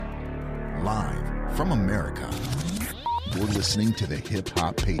Live from America, you're listening to the Hip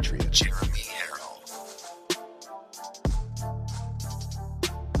Hop Patriot, Jeremy Harrell.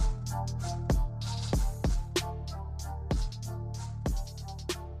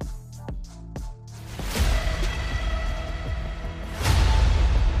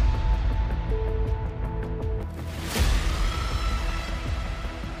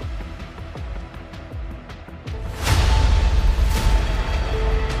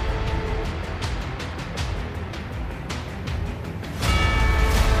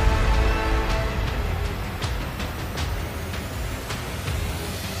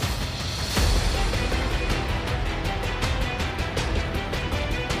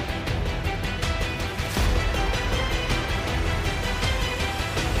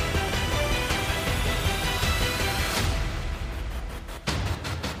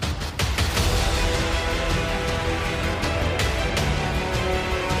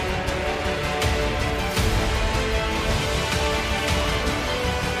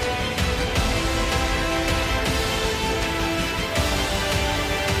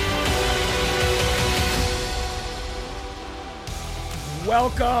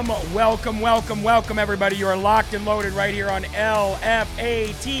 Welcome, everybody. You are locked and loaded right here on LFA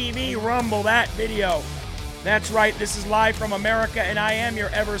TV. Rumble that video. That's right. This is live from America, and I am your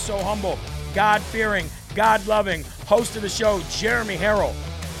ever so humble, God-fearing, God-loving host of the show, Jeremy Harrell,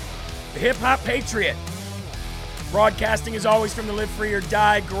 the hip-hop patriot. Broadcasting, as always, from the Live Free or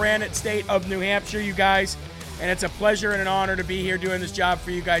Die granite state of New Hampshire, you guys. And it's a pleasure and an honor to be here doing this job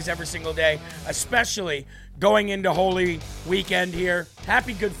for you guys every single day, especially going into Holy Weekend here.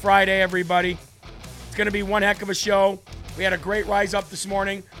 Happy Good Friday, everybody. It's going to be one heck of a show. We had a great rise up this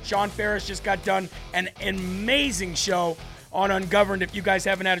morning. Sean Ferris just got done an amazing show on Ungoverned. If you guys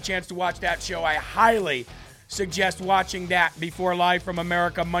haven't had a chance to watch that show, I highly suggest watching that before Live from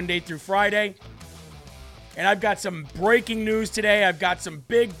America, Monday through Friday. And I've got some breaking news today. I've got some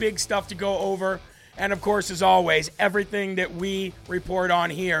big stuff to go over. And, of course, as always, everything that we report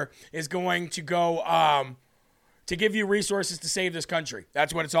on here is going to go to give you resources to save this country.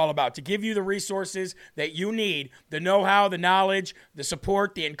 That's what it's all about, to give you the resources that you need, the know-how, the knowledge, the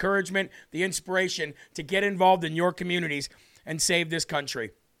support, the encouragement, the inspiration to get involved in your communities and save this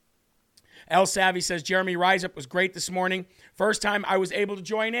country. El Savvy says, Jeremy, Rise Up was great this morning. First time I was able to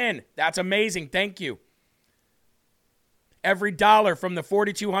join in. That's amazing. Thank you. Every dollar from the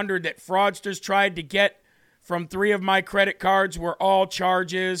 $4,200 that fraudsters tried to get from 3 of my credit cards were all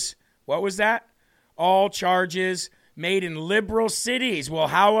charges. What was that? All charges made in liberal cities. Well,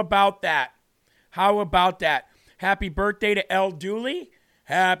 how about that? How about that? Happy birthday to L. Dooley.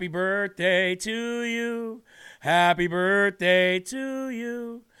 Happy birthday to you. Happy birthday to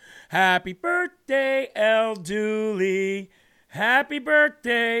you. Happy birthday, L. Dooley. Happy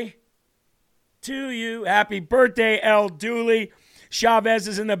birthday to you. Happy birthday, L. Dooley. Chavez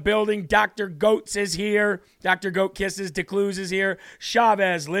is in the building. Dr. Goats is here. Dr. Goat Kisses DeCluse is here.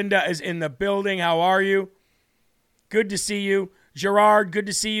 Chavez, Linda is in the building. How are you? Good to see you. Gerard, good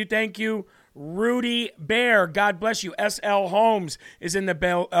to see you. Thank you. Rudy Bear, God bless you. S.L. Holmes is in the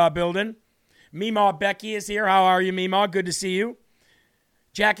building. Meemaw Becky is here. How are you, Meemaw? Good to see you.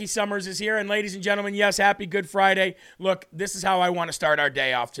 Jackie Summers is here. And ladies and gentlemen, yes, happy Good Friday. Look, this is how I want to start our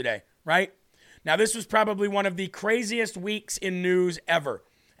day off today, right? Now, this was probably one of the craziest weeks in news ever,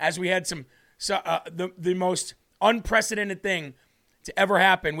 as we had the most unprecedented thing to ever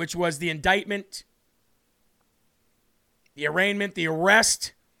happen, which was the indictment, the arraignment, the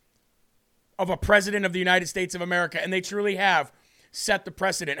arrest of a president of the United States of America. And they truly have set the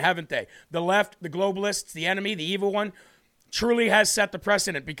precedent, haven't they? The left, the globalists, the enemy, the evil one, truly has set the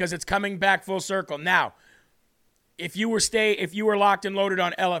precedent because it's coming back full circle. Now, if you were locked and loaded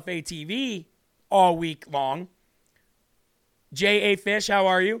on LFA TV all week long. J.A. Fish, how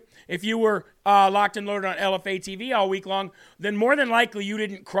are you? If you were locked and loaded on LFA TV all week long, then more than likely you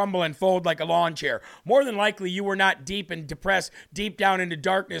didn't crumble and fold like a lawn chair. More than likely you were not deep and depressed, deep down into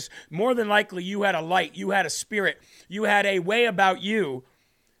darkness. More than likely you had a light, you had a spirit, you had a way about you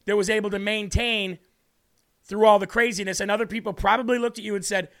that was able to maintain through all the craziness. And other people probably looked at you and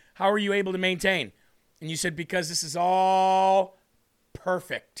said, how are you able to maintain? And you said, because this is all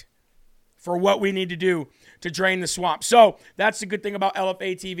perfect for what we need to do to drain the swamp. So that's the good thing about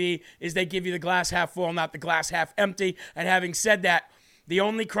LFA TV is they give you the glass half full, not the glass half empty. And having said that, the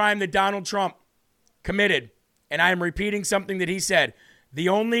only crime that Donald Trump committed, and I am repeating something that he said, the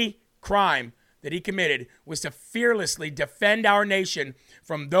only crime that he committed was to fearlessly defend our nation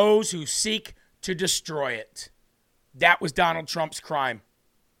from those who seek to destroy it. That was Donald Trump's crime.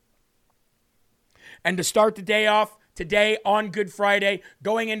 And to start the day off, today on Good Friday,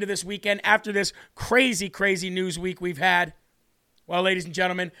 going into this weekend after this crazy, crazy news week we've had. Well, ladies and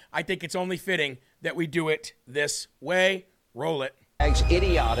gentlemen, I think it's only fitting that we do it this way. Roll it.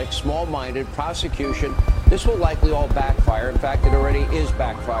 Idiotic, small-minded prosecution. This will likely all backfire. In fact, it already is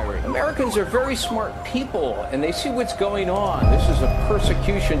backfiring. Americans are very smart people, and they see what's going on. This is a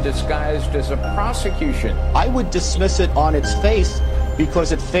persecution disguised as a prosecution. I would dismiss it on its face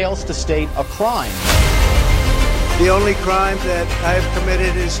because it fails to state a crime. The only crime that I have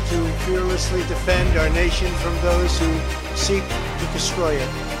committed is to fearlessly defend our nation from those who seek to destroy it.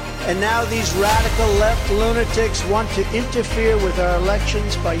 And now these radical left lunatics want to interfere with our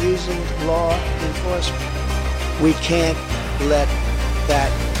elections by using law enforcement. We can't let that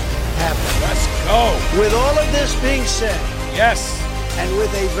happen. Let's go. With all of this being said, yes, and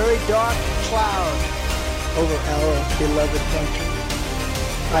with a very dark cloud over our beloved country,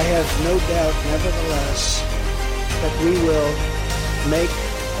 I have no doubt, nevertheless, that we will make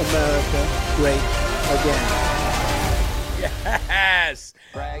America great again. Yes.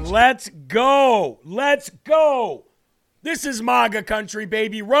 Let's go. Let's go. This is MAGA country,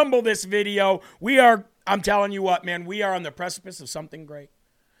 baby. Rumble this video. I'm telling you what, man, we are on the precipice of something great.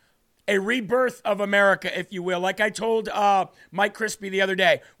 A rebirth of America, if you will. Like I told Mike Crispy the other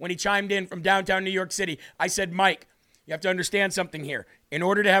day when he chimed in from downtown New York City, I said, Mike, you have to understand something here. In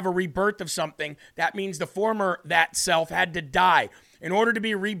order to have a rebirth of something, that means the former that self had to die. In order to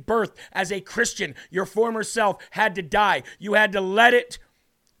be rebirthed as a Christian, your former self had to die. You had to let it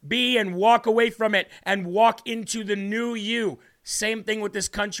be and walk away from it and walk into the new you. Same thing with this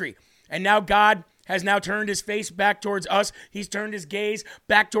country. And now God has now turned his face back towards us. He's turned his gaze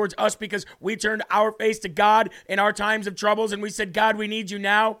back towards us because we turned our face to God in our times of troubles. And we said, God, we need you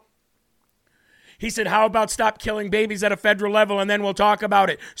now. He said, how about stop killing babies at a federal level and then we'll talk about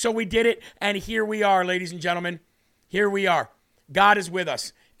it. So we did it. And here we are, ladies and gentlemen. Here we are. God is with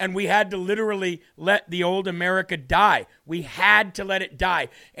us. And we had to literally let the old America die. We had to let it die.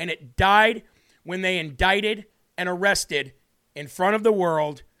 And it died when they indicted and arrested in front of the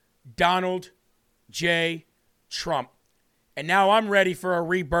world Donald J. Trump. And now I'm ready for a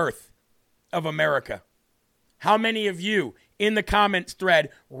rebirth of America. How many of you in the comments thread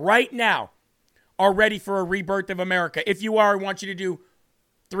right now are ready for a rebirth of America? If you are, I want you to do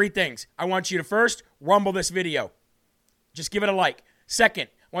 3 things. I want you to first rumble this video. Just give it a like. Second,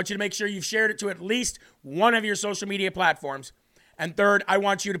 I want you to make sure you've shared it to at least one of your social media platforms. And third, I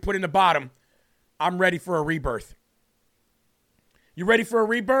want you to put in the bottom, I'm ready for a rebirth. You ready for a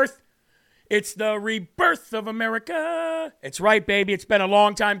rebirth? It's the rebirth of America. It's right, baby. It's been a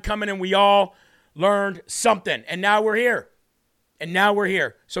long time coming and we all learned something. And now we're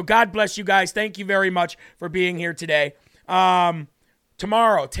here. So God bless you guys. Thank you very much for being here today.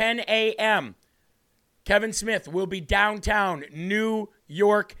 Tomorrow, 10 a.m., Kevin Smith will be downtown New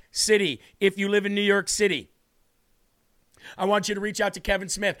York City. If you live in New York City, I want you to reach out to Kevin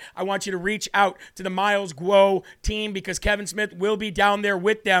Smith. I want you to reach out to the Miles Guo team because Kevin Smith will be down there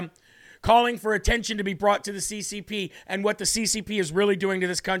with them, calling for attention to be brought to the CCP and what the CCP is really doing to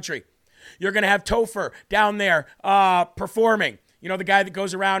this country. You're going to have Topher down there performing. You know, the guy that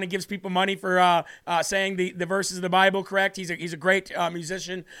goes around and gives people money for saying the verses of the Bible correct. He's a great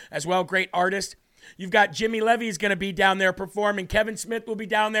musician as well, great artist. You've got Jimmy Levy's going to be down there performing. Kevin Smith will be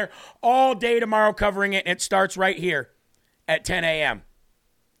down there all day tomorrow covering it. And it starts right here at 10 a.m.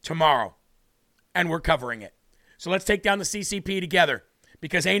 tomorrow. And we're covering it. So let's take down the CCP together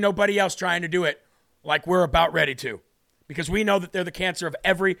because ain't nobody else trying to do it like we're about ready to. Because we know that they're the cancer of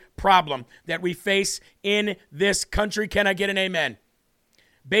every problem that we face in this country. Can I get an amen?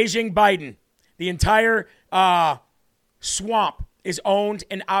 Beijing Biden, the entire swamp is owned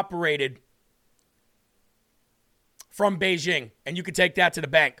and operated from Beijing, and you can take that to the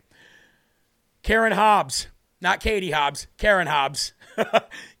bank. Karen Hobbs, not Katie Hobbs, Karen Hobbs.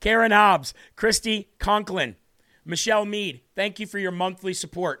 Karen Hobbs, Christy Conklin, Michelle Mead, thank you for your monthly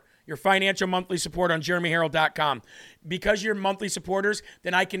support, your financial monthly support on JeremyHerald.com. Because you're monthly supporters,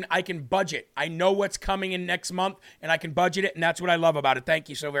 then I can budget. I know what's coming in next month, and I can budget it, and that's what I love about it. Thank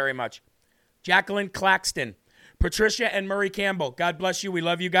you so very much. Jacqueline Claxton, Patricia and Murray Campbell, God bless you. We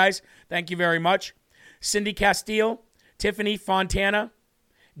love you guys. Thank you very much. Cindy Castile, Tiffany Fontana,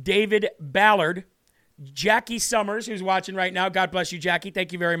 David Ballard, Jackie Summers, who's watching right now. God bless you, Jackie.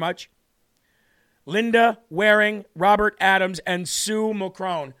 Thank you very much. Linda Waring, Robert Adams, and Sue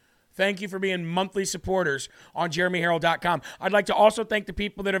Mulcrone. Thank you for being monthly supporters on JeremyHerald.com. I'd like to also thank the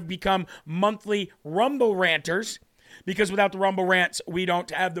people that have become monthly Rumble Ranters, because without the Rumble Rants, we don't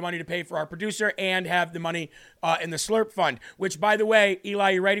have the money to pay for our producer and have the money in the Slurp Fund, which, by the way,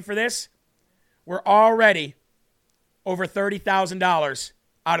 Eli, you ready for this? We're already over $30,000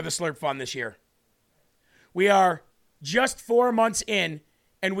 out of the Slurp Fund this year. We are just 4 months in,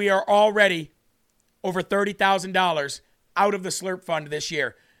 and we are already over $30,000 out of the Slurp Fund this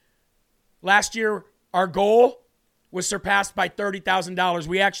year. Last year, our goal was surpassed by $30,000.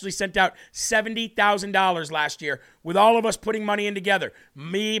 We actually sent out $70,000 last year with all of us putting money in together.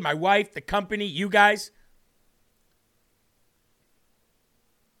 Me, my wife, the company, you guys.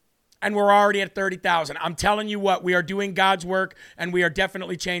 And we're already at 30,000. I'm telling you what, we are doing God's work, and we are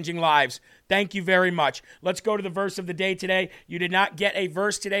definitely changing lives. Thank you very much. Let's go to the verse of the day today. You did not get a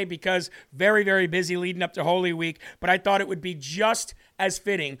verse today because very, very busy leading up to Holy Week, but I thought it would be just as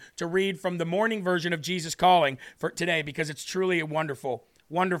fitting to read from the morning version of Jesus Calling for today because it's truly a wonderful,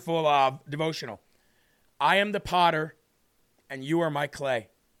 wonderful devotional. I am the potter, and you are my clay.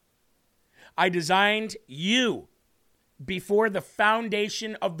 I designed you before the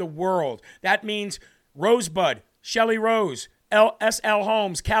foundation of the world. That means Rosebud, Shelley Rose, S.L.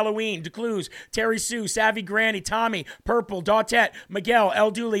 Holmes, Calloween, DeCluse, Terry Sue, Savvy Granny, Tommy, Purple, Dautette, Miguel,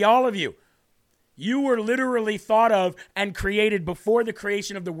 El Dooley, all of you. You were literally thought of and created before the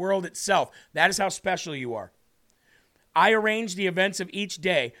creation of the world itself. That is how special you are. I arranged the events of each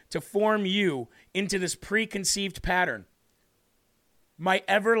day to form you into this preconceived pattern. My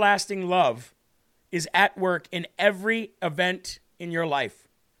everlasting love is at work in every event in your life.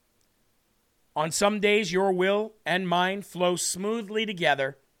 On some days, your will and mine flow smoothly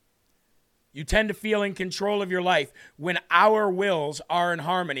together. You tend to feel in control of your life when our wills are in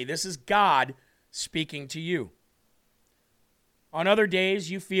harmony. This is God speaking to you. On other days,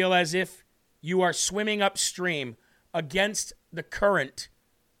 you feel as if you are swimming upstream against the current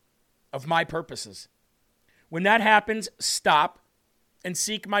of my purposes. When that happens, stop and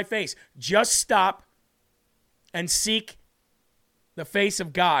seek my face. Just stop and seek the face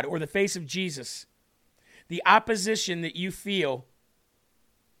of God or the face of Jesus. The opposition that you feel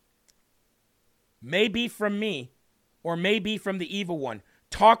may be from me or may be from the evil one.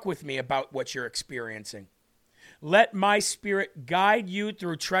 Talk with me about what you're experiencing. Let my spirit guide you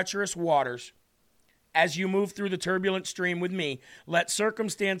through treacherous waters. As you move through the turbulent stream with me, let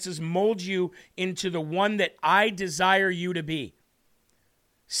circumstances mold you into the one that I desire you to be.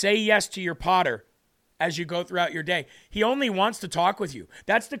 Say yes to your potter as you go throughout your day. He only wants to talk with you.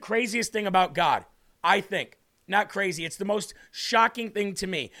 That's the craziest thing about God, I think. Not crazy. It's the most shocking thing to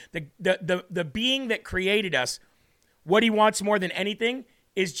me. The being that created us, what he wants more than anything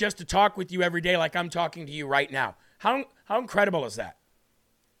is just to talk with you every day like I'm talking to you right now. How incredible is that?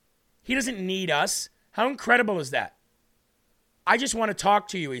 He doesn't need us. How incredible is that? I just want to talk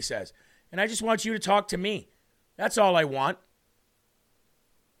to you, he says. And I just want you to talk to me. That's all I want.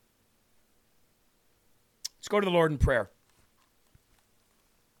 Let's go to the Lord in prayer.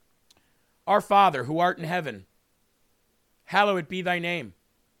 Our Father, who art in heaven, hallowed be thy name.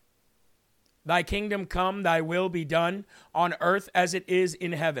 Thy kingdom come, thy will be done, on earth as it is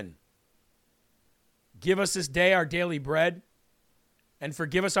in heaven. Give us this day our daily bread, and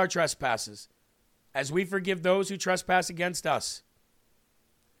forgive us our trespasses, as we forgive those who trespass against us.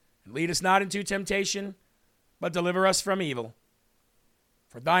 And lead us not into temptation, but deliver us from evil.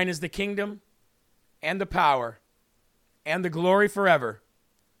 For thine is the kingdom, and the power, and the glory forever.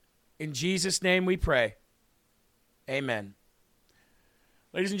 In Jesus' name we pray. Amen.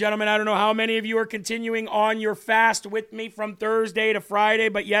 Ladies and gentlemen, I don't know how many of you are continuing on your fast with me from Thursday to Friday,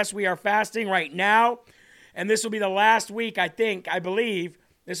 but yes, we are fasting right now. And this will be the last week, I believe,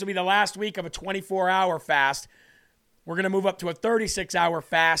 this will be the last week of a 24-hour fast. We're going to move up to a 36-hour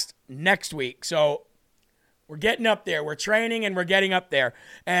fast next week. So we're getting up there. We're training and we're getting up there.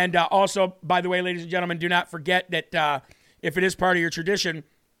 And also, by the way, ladies and gentlemen, do not forget that if it is part of your tradition,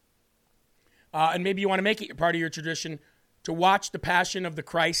 and maybe you want to make it part of your tradition, to watch The Passion of the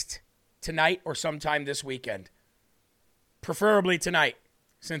Christ tonight or sometime this weekend. Preferably tonight,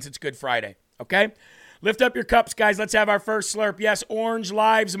 since it's Good Friday. Okay? Lift up your cups, guys. Let's have our first slurp. Yes, Orange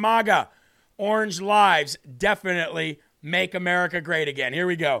Lives MAGA. Orange Lives definitely make America great again. Here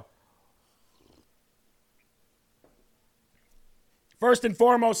we go. First and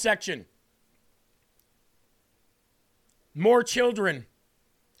foremost section. More children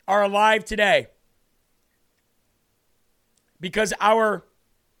are alive today because our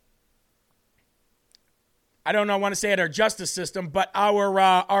justice system, but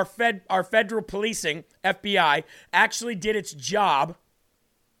our federal policing, FBI, actually did its job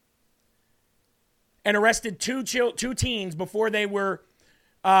and arrested two teens before they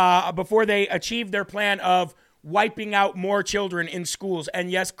achieved their plan of wiping out more children in schools.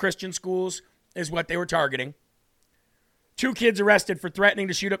 And yes, Christian schools is what they were targeting. 2 kids arrested for threatening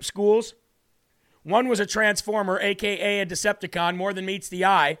to shoot up schools. One was a transformer, a.k.a. a Decepticon, more than meets the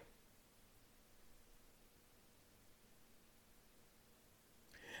eye.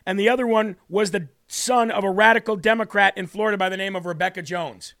 And the other one was the son of a radical Democrat in Florida by the name of Rebecca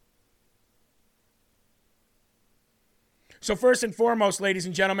Jones. So first and foremost, ladies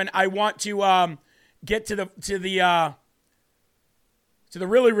and gentlemen, I want to get to the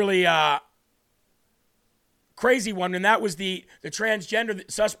really crazy one, and that was the transgender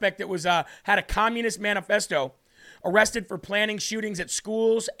suspect that was had a communist manifesto, arrested for planning shootings at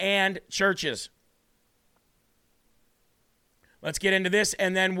schools and churches. Let's get into this,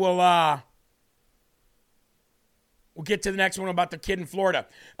 and then we'll get to the next one about the kid in Florida.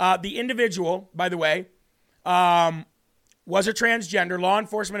 The individual, by the way, was a transgender. Law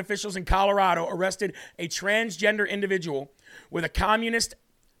enforcement officials in Colorado arrested a transgender individual with a communist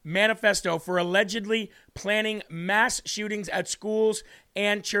manifesto for allegedly planning mass shootings at schools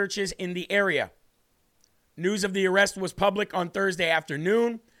and churches in the area. News of the arrest was public on Thursday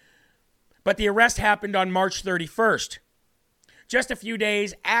afternoon, but the arrest happened on March 31st. Just a few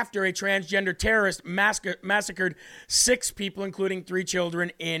days after a transgender terrorist massacred 6 people, including 3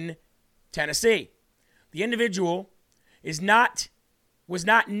 children, in Tennessee. The individual was not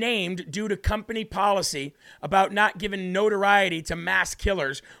named due to company policy about not giving notoriety to mass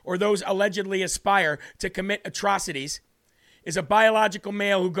killers or those allegedly aspire to commit atrocities, is a biological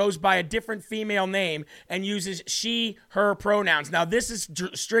male who goes by a different female name and uses she, her pronouns. Now, this is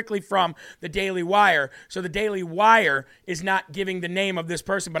strictly from the Daily Wire, so the Daily Wire is not giving the name of this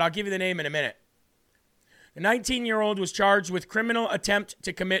person, but I'll give you the name in a minute. The 19-year-old was charged with criminal attempt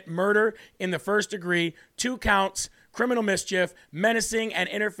to commit murder in the first degree, 2 counts, criminal mischief, menacing, and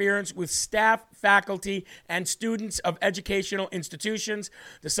interference with staff, faculty, and students of educational institutions.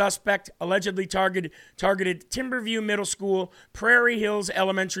 The suspect allegedly targeted Timberview Middle School, Prairie Hills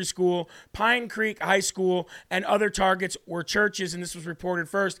Elementary School, Pine Creek High School, and other targets were churches, and this was reported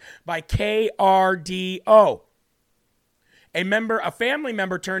first by KRDO. A family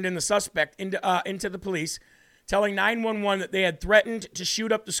member turned in the suspect into the police, telling 911 that they had threatened to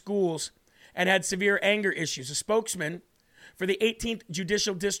shoot up the schools and had severe anger issues. A spokesman for the 18th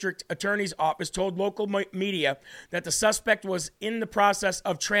Judicial District Attorney's Office told local media that the suspect was in the process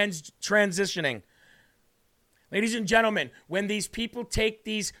of transitioning. Ladies and gentlemen, when these people take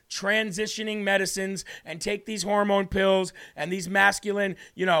these transitioning medicines and take these hormone pills and these masculine,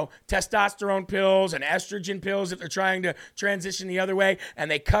 testosterone pills and estrogen pills that they're trying to transition the other way, and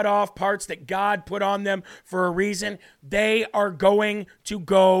they cut off parts that God put on them for a reason, they are going to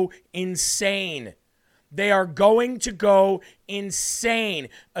go insane. They are going to go insane,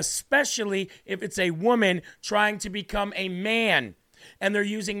 especially if it's a woman trying to become a man. And they're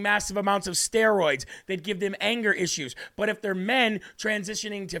using massive amounts of steroids that give them anger issues. But if they're men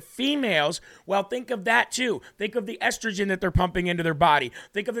transitioning to females, well, think of that too. Think of the estrogen that they're pumping into their body.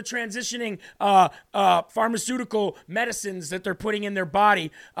 Think of the transitioning pharmaceutical medicines that they're putting in their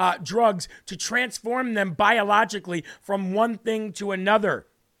body, drugs, to transform them biologically from one thing to another.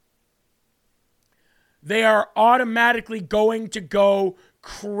 They are automatically going to go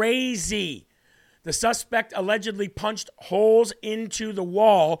crazy. The suspect allegedly punched holes into the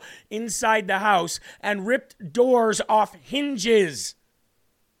wall inside the house and ripped doors off hinges.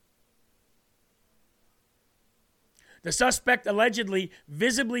 The suspect allegedly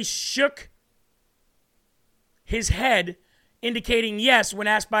visibly shook his head, indicating yes when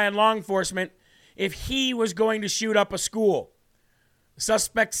asked by law enforcement if he was going to shoot up a school. The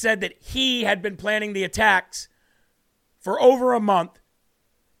suspect said that he had been planning the attacks for over a month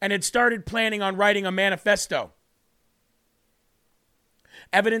and had started planning on writing a manifesto.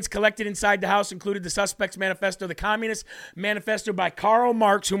 Evidence collected inside the house included the suspect's manifesto, the Communist Manifesto by Karl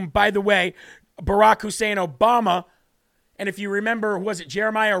Marx, whom, by the way, Barack Hussein Obama, and if you remember, was it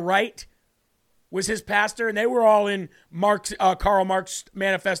Jeremiah Wright, was his pastor, and they were all in Karl Marx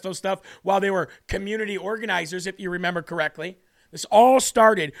manifesto stuff while they were community organizers, if you remember correctly. This all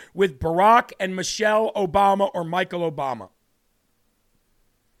started with Barack and Michelle Obama, or Michael Obama.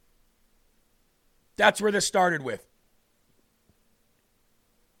 That's where this started with.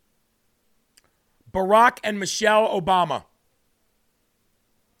 Barack and Michelle Obama.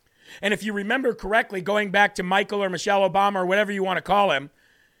 And if you remember correctly, going back to Michael or Michelle Obama or whatever you want to call him,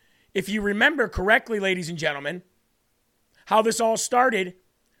 if you remember correctly, ladies and gentlemen, how this all started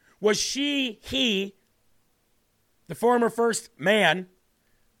was he, the former first man,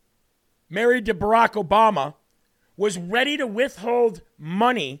 married to Barack Obama, was ready to withhold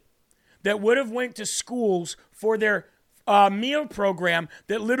money that would have went to schools for their meal program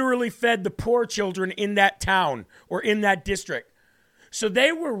that literally fed the poor children in that town or in that district. So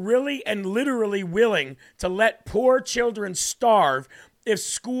they were really and literally willing to let poor children starve if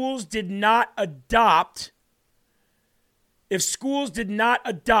schools did not adopt the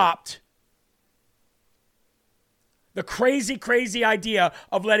crazy idea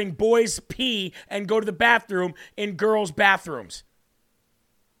of letting boys pee and go to the bathroom in girls' bathrooms.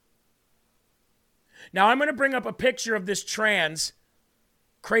 Now, I'm going to bring up a picture of this trans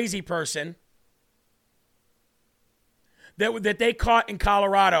crazy person that they caught in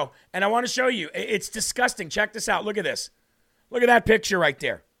Colorado, and I want to show you. It's disgusting. Check this out. Look at this. Look at that picture right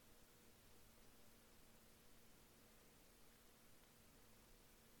there.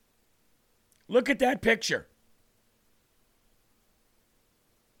 Look at that picture.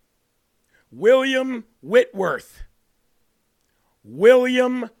 William Whitworth.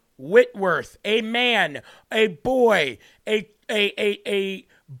 William Whitworth, a man, a boy, a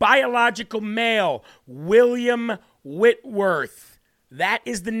biological male, William Whitworth. That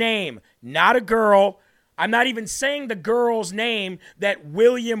is the name, not a girl. I'm not even saying the girl's name that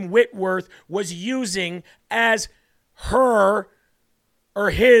William Whitworth was using as her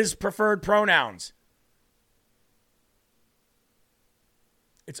or his preferred pronouns.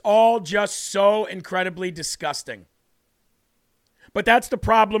 It's all just so incredibly disgusting. But that's the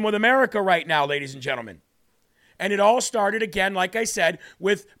problem with America right now, ladies and gentlemen. And it all started, again, like I said,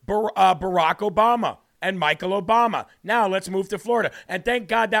 with Barack Obama and Michael Obama. Now let's move to Florida. And thank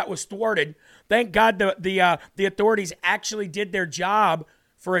God that was thwarted. Thank God the authorities actually did their job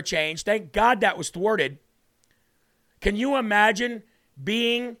for a change. Thank God that was thwarted. Can you imagine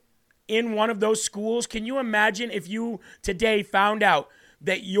being in one of those schools? Can you imagine if you today found out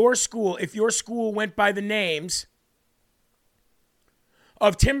that if your school went by the names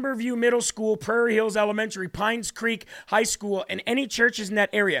of Timberview Middle School, Prairie Hills Elementary, Pines Creek High School, and any churches in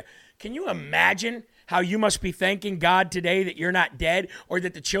that area? Can you imagine how you must be thanking God today that you're not dead, or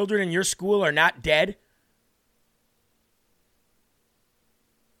that the children in your school are not dead?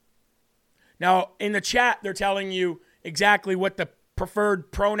 Now, in the chat, they're telling you exactly what the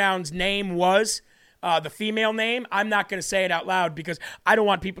preferred pronouns name was, the female name. I'm not going to say it out loud because I don't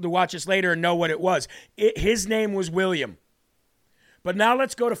want people to watch this later and know what it was. His name was William. But now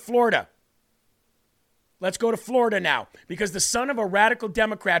let's go to Florida. Let's go to Florida now, because the son of a radical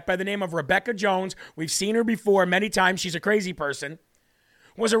Democrat by the name of Rebecca Jones, we've seen her before many times, she's a crazy person,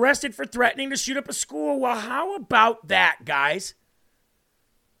 was arrested for threatening to shoot up a school. Well, how about that, guys?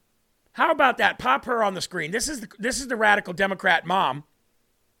 How about that? Pop her on the screen. This is the radical Democrat mom.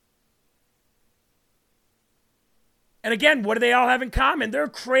 And again, what do they all have in common? They're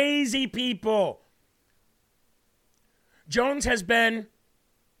crazy people. Jones has been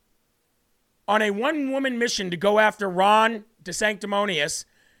on a one-woman mission to go after Ron DeSanctimonious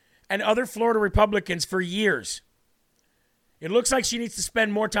and other Florida Republicans for years. It looks like she needs to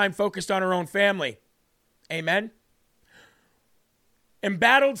spend more time focused on her own family. Amen?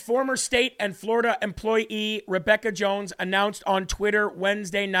 Embattled former state and Florida employee Rebecca Jones announced on Twitter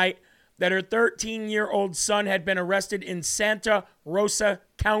Wednesday night that her 13-year-old son had been arrested in Santa Rosa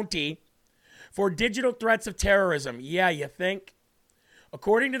County for digital threats of terrorism. Yeah, you think?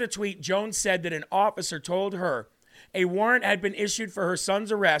 According to the tweet, Jones said that an officer told her a warrant had been issued for her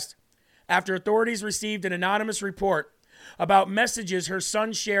son's arrest after authorities received an anonymous report about messages her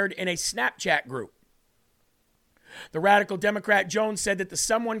son shared in a Snapchat group. The radical Democrat Jones said that the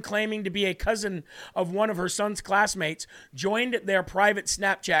someone claiming to be a cousin of one of her son's classmates joined their private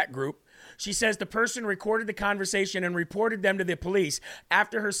Snapchat group. She says the person recorded the conversation and reported them to the police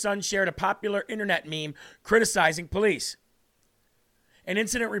after her son shared a popular internet meme criticizing police. An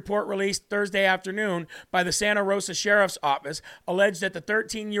incident report released Thursday afternoon by the Santa Rosa Sheriff's Office alleged that the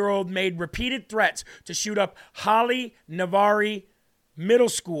 13-year-old made repeated threats to shoot up Holly Navari Middle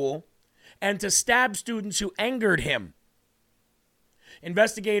School and to stab students who angered him.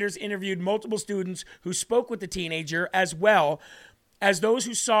 Investigators interviewed multiple students who spoke with the teenager, as well as those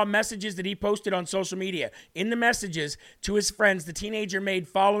who saw messages that he posted on social media. In the messages to his friends, the teenager made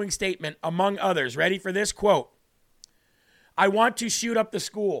following statement, among others. Ready for this? Quote, "I want to shoot up the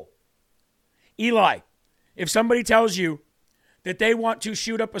school." Eli, if somebody tells you that they want to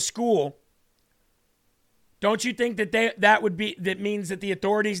shoot up a school, don't you think that that means that the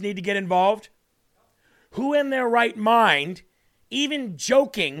authorities need to get involved? Who in their right mind, even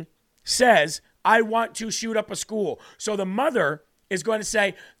joking, says, "I want to shoot up a school"? So the mother is going to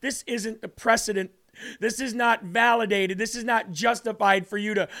say, this isn't the precedent. This is not validated. This is not justified for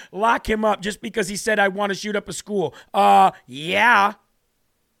you to lock him up just because he said, "I want to shoot up a school." Yeah.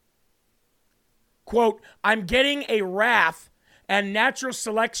 Quote, "I'm getting a Wrath and Natural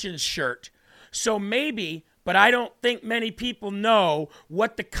Selection shirt, so maybe But I don't think many people know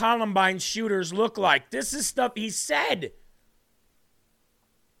what the Columbine shooters look like. This is stuff he said.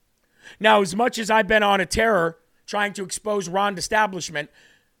 Now, as much as I've been on a terror trying to expose Ron establishment,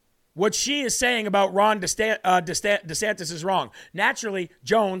 what she is saying about Ron DeSantis is wrong. Naturally,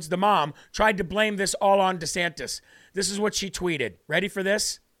 Jones, the mom, tried to blame this all on DeSantis. This is what she tweeted. Ready for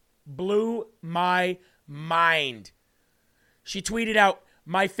this? Blew my mind. She tweeted out,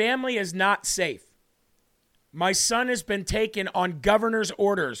 "My family is not safe. My son has been taken on governor's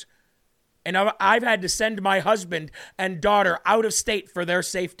orders, and I've had to send my husband and daughter out of state for their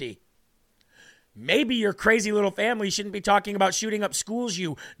safety." Maybe your crazy little family shouldn't be talking about shooting up schools,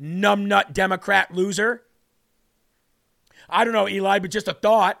 you numbnut Democrat loser. I don't know, Eli, but just a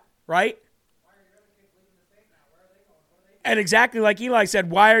thought, right? Why are your other kids leaving the state now? Where are they going? What are they doing? And exactly like Eli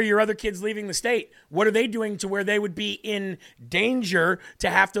said, why are your other kids leaving the state? What are they doing to where they would be in danger to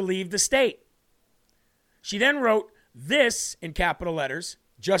have to leave the state? She then wrote, "This," in capital letters,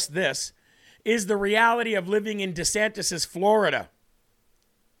 just this, "is the reality of living in DeSantis' Florida.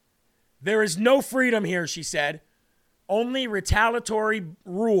 There is no freedom here," she said. "Only retaliatory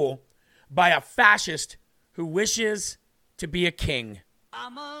rule by a fascist who wishes to be a king."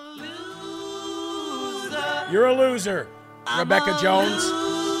 I'm a loser. You're a loser, Rebecca Jones.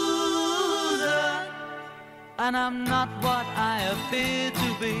 And I'm not what I appear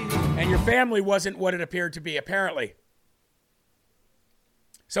to be. And your family wasn't what it appeared to be, apparently.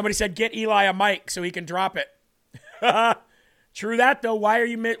 Somebody said, "Get Eli a mic so he can drop it." True that, though. Why are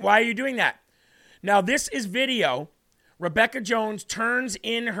you doing that? Now, this is video. Rebecca Jones turns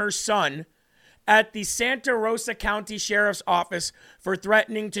in her son at the Santa Rosa County Sheriff's Office for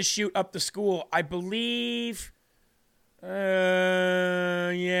threatening to shoot up the school. I believe,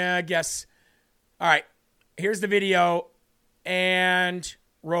 I guess. All right. Here's the video, and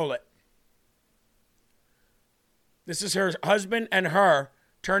roll it. This is her husband and her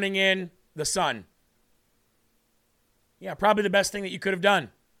turning in the son. Yeah, probably the best thing that you could have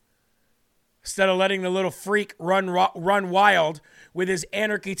done. Instead of letting the little freak run wild with his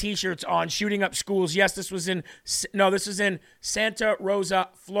anarchy t-shirts on, shooting up schools. Yes, this is in Santa Rosa,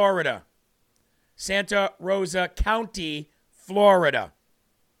 Florida. Santa Rosa County, Florida.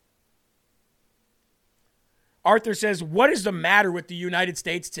 Arthur says, "What is the matter with the United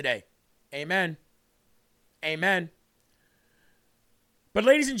States today?" Amen. Amen. But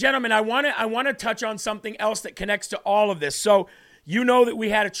ladies and gentlemen, I want to touch on something else that connects to all of this. So you know that we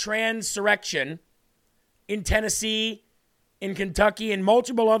had a transurrection in Tennessee, in Kentucky, and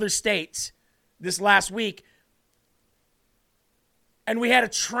multiple other states this last week. And we had a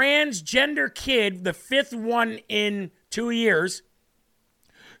transgender kid, the fifth one in 2 years,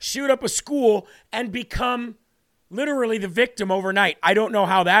 shoot up a school and become literally the victim overnight. I don't know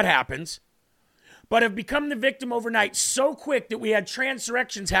how that happens, but have become the victim overnight so quick that we had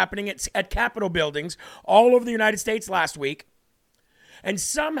transurrections happening at Capitol buildings all over the United States last week. And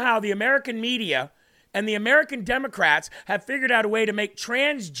somehow the American media and the American Democrats have figured out a way to make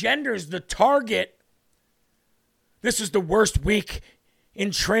transgenders the target. "This is the worst week in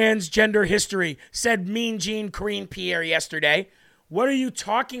transgender history," said Mean Gene Corinne Pierre yesterday. What are you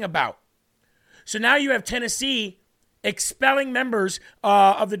talking about? So now you have Tennessee expelling members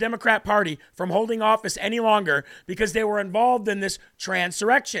of the Democrat Party from holding office any longer because they were involved in this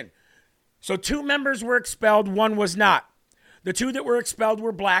transurrection. So 2 members were expelled, 1 was not. The 2 that were expelled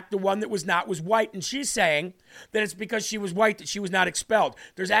were black, the 1 that was not was white, and she's saying that it's because she was white that she was not expelled.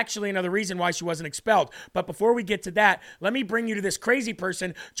 There's actually another reason why she wasn't expelled. But before we get to that, let me bring you to this crazy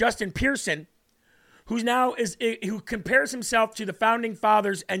person, Justin Pearson, who compares himself to the founding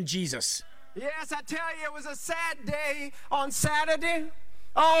fathers and Jesus. Yes, I tell you, it was a sad day on Saturday.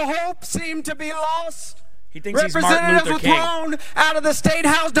 All hope seemed to be lost. He thinks he's Martin Luther King. Representatives were thrown out of the state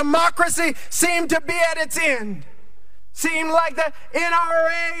house. Democracy seemed to be at its end. Seemed like the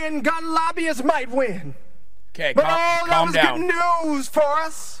NRA and gun lobbyists might win. Okay, but calm down. Good news for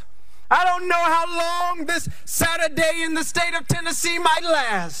us. I don't know how long this Saturday in the state of Tennessee might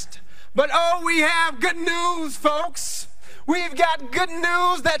last. But we have good news, folks. We've got good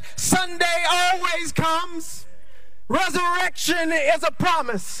news that Sunday always comes. Resurrection is a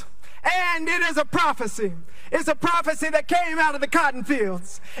promise, and it is a prophecy. It's a prophecy that came out of the cotton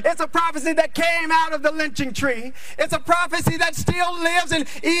fields. It's a prophecy that came out of the lynching tree. It's a prophecy that still lives in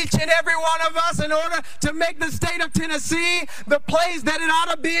each and every one of us in order to make the state of Tennessee the place that it ought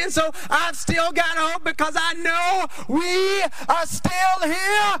to be. And so I've still got hope because I know we are still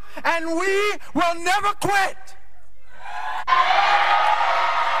here and we will never quit.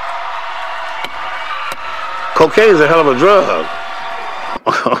 Cocaine's a hell of a drug.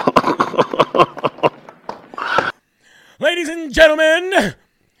 and gentlemen,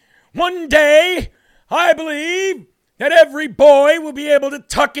 one day I believe that every boy will be able to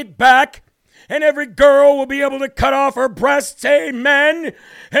tuck it back and every girl will be able to cut off her breasts, amen.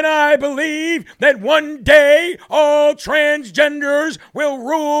 And I believe that one day all transgenders will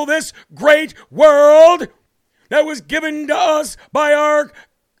rule this great world that was given to us by our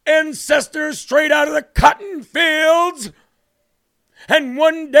ancestors straight out of the cotton fields. And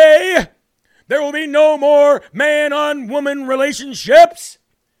one day there will be no more man-on-woman relationships,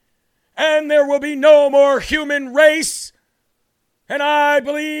 and there will be no more human race. And I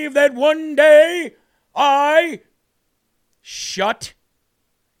believe that one day shut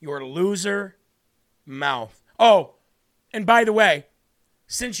your loser mouth. Oh, and by the way,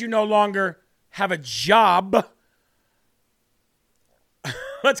 since you no longer have a job,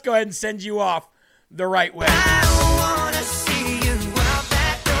 let's go ahead and send you off the right way. I wanna see you out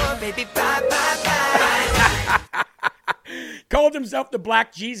that door, baby. Bye, bye, bye. Called himself the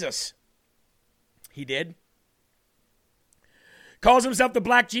Black Jesus. He did. Calls himself the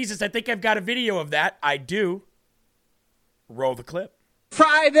Black Jesus. I think I've got a video of that. I do. Roll the clip.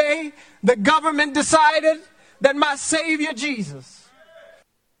 Friday, the government decided that my Savior Jesus,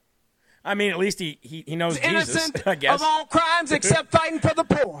 I mean, at least he knows Jesus, innocent I guess. of all crimes except fighting for the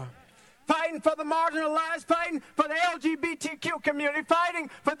poor, fighting for the marginalized, fighting for the LGBTQ community,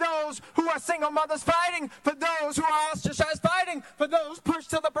 fighting for those who are single mothers, fighting for those who are ostracized, fighting for those pushed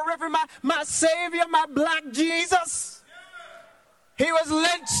to the periphery. My Savior, my Black Jesus. He was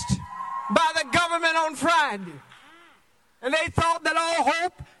lynched by the government on Friday. And they thought that all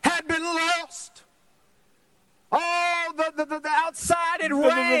hope had been lost. All the outside, it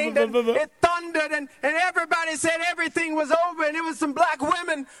rained and it thundered and everybody said everything was over. And it was some black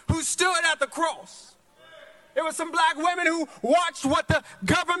women who stood at the cross. It was some black women who watched what the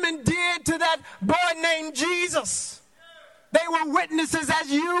government did to that boy named Jesus. They were witnesses,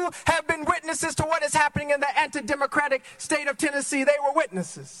 as you have been witnesses to what is happening in the anti-democratic state of Tennessee. They were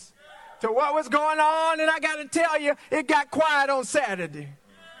witnesses to what was going on, and I got to tell you, it got quiet on Saturday.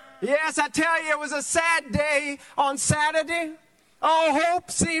 Yes, I tell you, it was a sad day on Saturday. All hope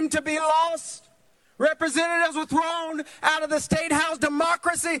seemed to be lost. Representatives were thrown out of the State House.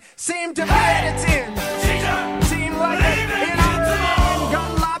 Democracy seemed to be at its end. Seemed like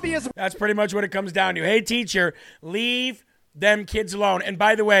gun lobbyists. That's pretty much what it comes down to. Hey, teacher, leave them kids alone. And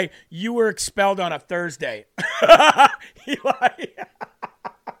by the way, you were expelled on a Thursday. Eli.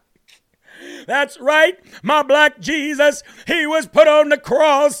 That's right, my Black Jesus, he was put on the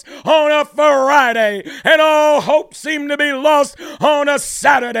cross on a Friday, and all hope seemed to be lost on a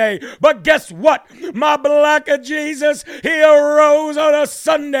Saturday. But guess what? My Black Jesus, he arose on a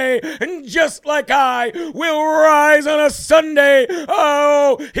Sunday, and just like I will rise on a Sunday,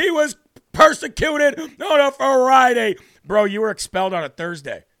 oh, he was persecuted on a Friday. Bro, you were expelled on a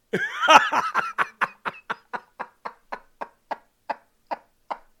Thursday.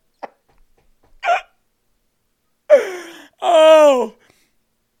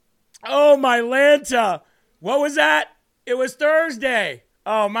 Oh, my Lanta. What was that? It was Thursday.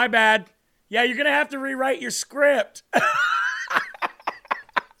 Oh, my bad. Yeah, you're going to have to rewrite your script.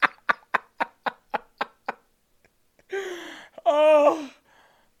 Oh,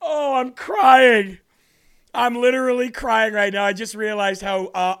 I'm crying. I'm literally crying right now. I just realized how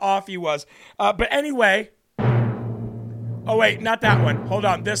off he was. But anyway. Oh, wait, not that one. Hold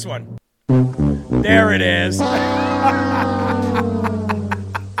on, this one. There it is.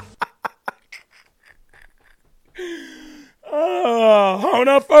 On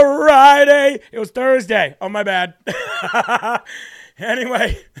a Friday. It was Thursday. Oh, my bad.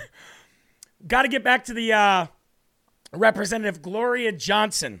 Anyway, got to get back to the Representative Gloria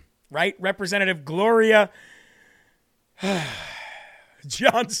Johnson, right? Representative Gloria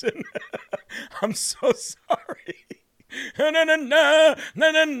Johnson. I'm so sorry.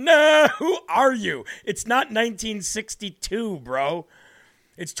 No. Who are you? It's not 1962, bro.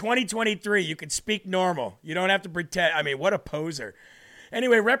 It's 2023. You can speak normal. You don't have to pretend. I mean, what a poser.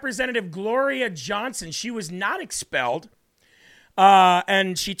 Anyway, Representative Gloria Johnson, she was not expelled.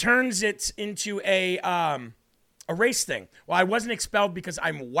 And she turns it into a race thing. Well, I wasn't expelled because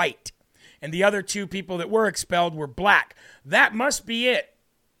I'm white. And the other two people that were expelled were black. That must be it,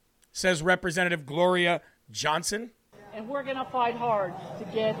 says Representative Gloria Johnson. And we're going to fight hard to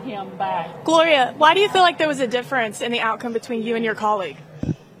get him back. Gloria, why do you feel like there was a difference in the outcome between you and your colleague?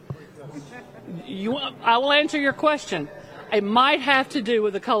 I will answer your question. It might have to do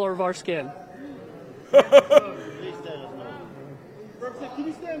with the color of our skin. Can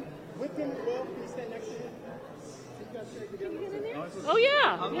you stand with him as well? Can you stand next to him? Oh,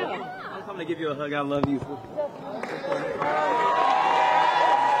 yeah. I'm coming to give you a hug. I love you.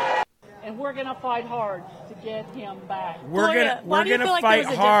 And we're going to fight hard to get him back. We're gonna fight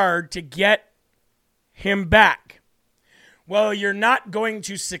hard to get him back. Well, you're not going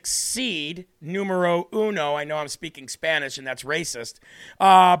to succeed, numero uno. I know I'm speaking Spanish and that's racist.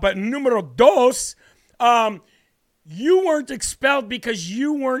 But numero dos, you weren't expelled because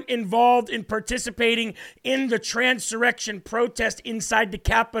you weren't involved in participating in the transurrection protest inside the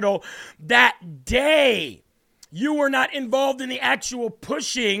Capitol that day. You were not involved in the actual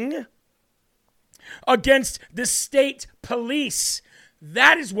pushing against the state police.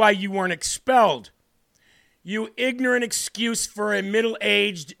 That is why you weren't expelled. You ignorant excuse for a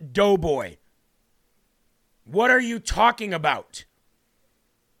middle-aged doughboy. What are you talking about?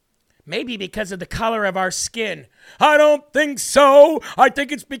 Maybe because of the color of our skin. I don't think so. I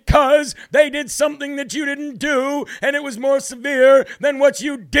think it's because they did something that you didn't do, and it was more severe than what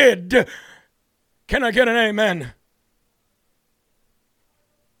you did. Can I get an amen?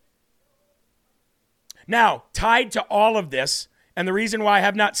 Now, tied to all of this, and the reason why I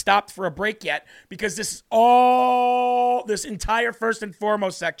have not stopped for a break yet, because this entire first and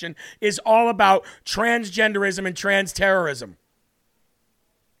foremost section is all about transgenderism and trans terrorism.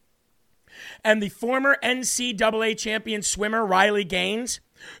 And the former NCAA champion swimmer, Riley Gaines,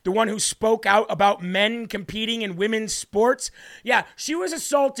 the one who spoke out about men competing in women's sports, yeah, she was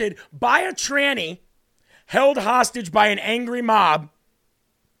assaulted by a trannie, held hostage by an angry mob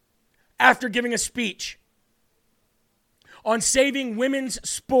after giving a speech on saving women's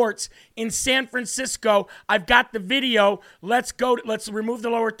sports in San Francisco. I've got the video. Let's remove the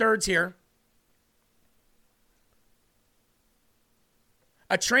lower thirds here.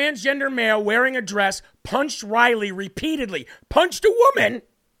 A transgender male wearing a dress punched Riley repeatedly, punched a woman,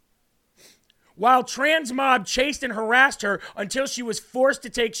 while trans mob chased and harassed her until she was forced to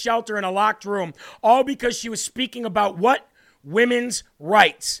take shelter in a locked room, all because she was speaking about what? Women's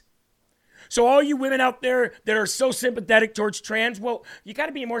rights. So all you women out there that are so sympathetic towards trans, well, you got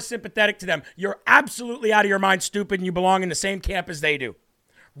to be more sympathetic to them. You're absolutely out of your mind stupid, and you belong in the same camp as they do.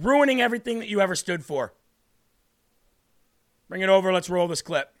 Ruining everything that you ever stood for. Bring it over. Let's roll this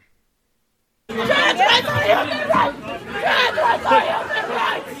clip. Trans rights are human rights! Trans rights are human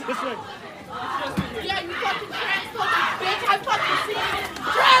rights! Yeah, you fucking trans fucking bitch. I fucking see it.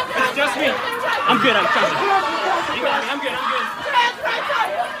 Trans rights It's just me. I'm good. I'm trust me. You got me. I'm good. Trans rights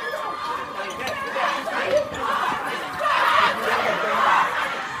are human rights!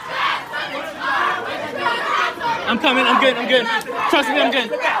 I'm coming. I'm good. Trust me. I'm good.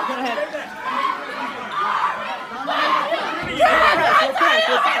 Go ahead.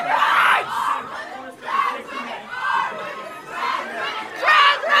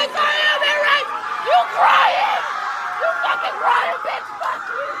 Trans rights are human rights! You crying! You fucking crying, bitch! Fuck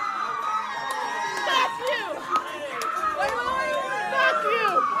you! Fuck you! Fuck you!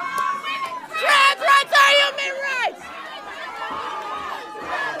 Trans rights are human rights!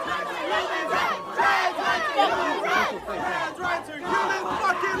 Trans rights are human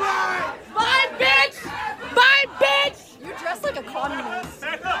fucking rights! Bye, bitch! Bye, bitch! You dress like a communist.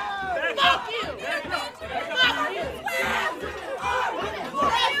 Fuck you! Fuck you! Trans women are women!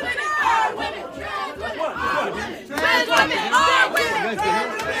 Trans women are women! Trans women are women! Trans women are women!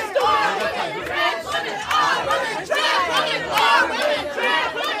 Trans women are women! Trans women are women!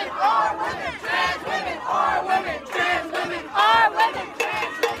 Trans women are women! Trans women are women! Trans women are women!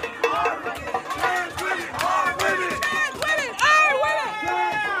 Trans women are women! Trans women are women!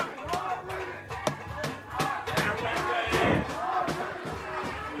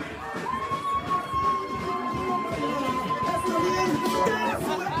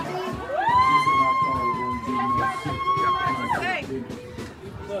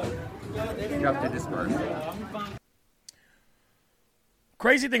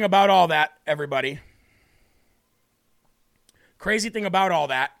 Crazy thing about all that, everybody. Crazy thing about all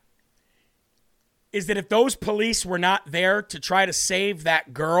that is that if those police were not there to try to save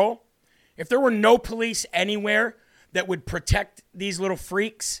that girl, if there were no police anywhere that would protect these little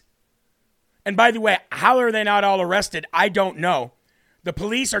freaks, and by the way, how are they not all arrested? I don't know. The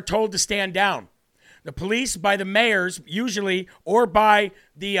police are told to stand down. The police, by the mayors, usually, or by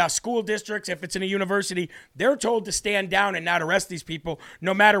the school districts, if it's in a university, they're told to stand down and not arrest these people,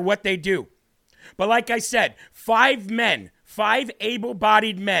 no matter what they do. But like I said, 5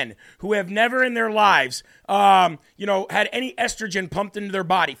 able-bodied men who have never in their lives, had any estrogen pumped into their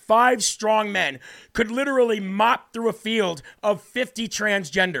body, 5 strong men could literally mop through a field of 50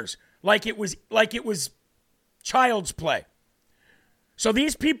 transgenders like it was child's play. So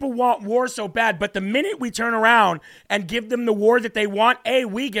these people want war so bad, but the minute we turn around and give them the war that they want, A,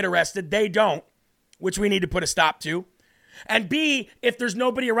 we get arrested, they don't, which we need to put a stop to. And B, if there's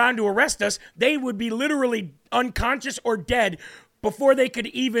nobody around to arrest us, they would be literally unconscious or dead before they could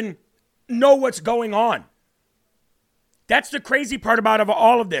even know what's going on. That's the crazy part about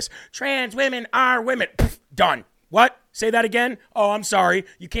all of this. Trans women are women. Pff, done. What? Say that again? Oh, I'm sorry.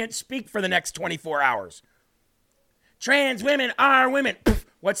 You can't speak for the next 24 hours. Trans women are women. Pff,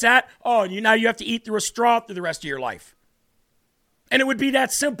 what's that? Oh, now you have to eat through a straw through the rest of your life. And it would be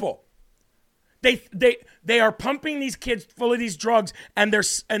that simple. They are pumping these kids full of these drugs, and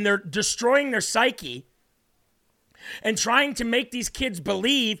they're destroying their psyche and trying to make these kids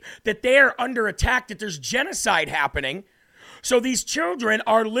believe that they are under attack, that there's genocide happening. So these children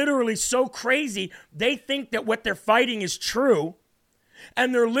are literally so crazy, they think that what they're fighting is true,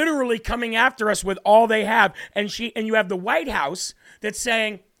 and they're literally coming after us with all they have. And you have the White House that's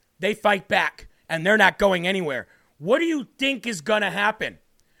saying they fight back, and they're not going anywhere. What do you think is going to happen?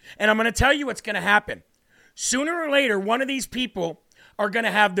 And I'm going to tell you what's going to happen. Sooner or later, one of these people are going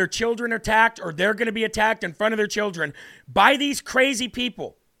to have their children attacked, or they're going to be attacked in front of their children by these crazy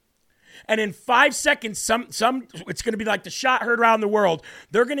people. And in 5 seconds, some it's going to be like the shot heard around the world.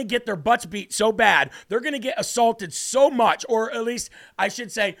 They're going to get their butts beat so bad. They're going to get assaulted so much, or at least I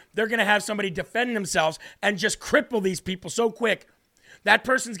should say they're going to have somebody defend themselves and just cripple these people so quick. That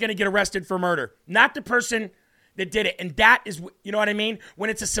person's going to get arrested for murder, not the person that did it. And that is, you know what I mean? When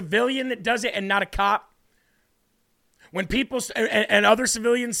it's a civilian that does it and not a cop. When people and other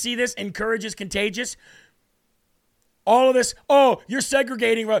civilians see this, encourage is contagious. All of this, oh, you're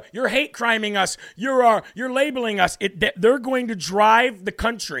segregating, you're hate criming us, you're labeling us. They're going to drive the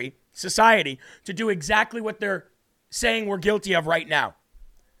country, society, to do exactly what they're saying we're guilty of right now.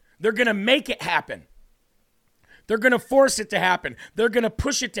 They're going to make it happen. They're going to force it to happen. They're going to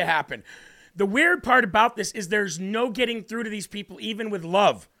push it to happen. The weird part about this is there's no getting through to these people, even with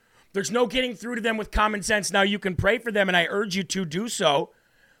love. There's no getting through to them with common sense. Now, you can pray for them, and I urge you to do so,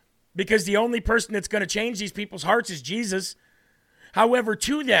 because the only person that's going to change these people's hearts is Jesus. However,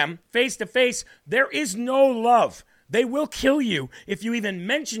 to them, face to face, there is no love. They will kill you if you even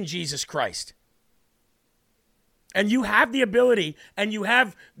mention Jesus Christ. And you have the ability, and you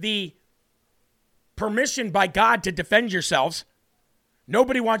have the permission by God to defend yourselves.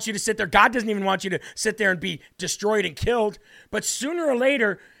 Nobody wants you to sit there. God doesn't even want you to sit there and be destroyed and killed. But sooner or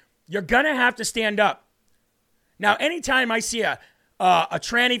later, you're going to have to stand up. Now, anytime I see a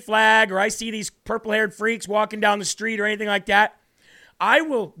tranny flag, or I see these purple-haired freaks walking down the street or anything like that, I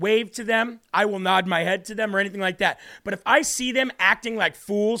will wave to them. I will nod my head to them or anything like that. But if I see them acting like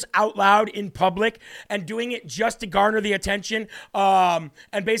fools out loud in public and doing it just to garner the attention, and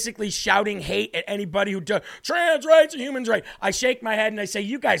basically shouting hate at anybody who does trans rights and human rights, I shake my head and I say,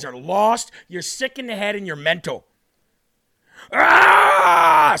 you guys are lost. You're sick in the head and you're mental.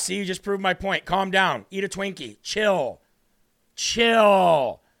 Ah! See, you just proved my point. Calm down. Eat a Twinkie. Chill.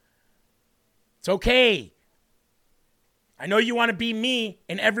 It's okay. I know you want to be me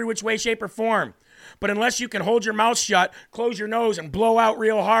in every which way, shape, or form. But unless you can hold your mouth shut, close your nose, and blow out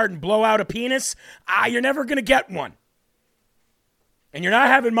real hard and blow out a penis, you're never going to get one. And you're not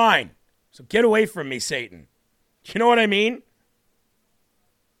having mine. So get away from me, Satan. You know what I mean?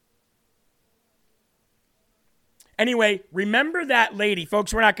 Anyway, remember that lady.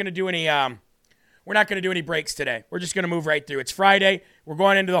 Folks, we're not going to do any breaks today. We're just going to move right through. It's Friday. We're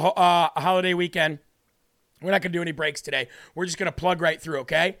going into the holiday weekend. We're not going to do any breaks today. We're just going to plug right through,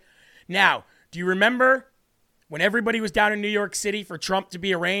 okay? Now, do you remember when everybody was down in New York City for Trump to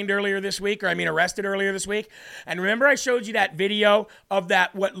be arrested earlier this week? And remember I showed you that video of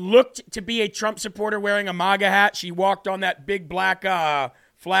that, what looked to be a Trump supporter wearing a MAGA hat? She walked on that big black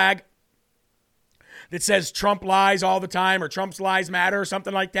flag that says Trump lies all the time, or Trump's lies matter, or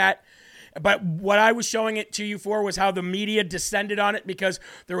something like that. But what I was showing it to you for was how the media descended on it, because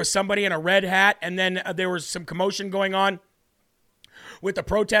there was somebody in a red hat, and then there was some commotion going on with the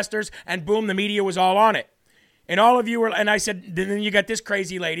protesters, and boom, the media was all on it. And all of you were, and I said, then you got this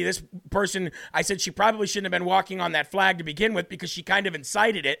crazy lady, this person, I said she probably shouldn't have been walking on that flag to begin with, because she kind of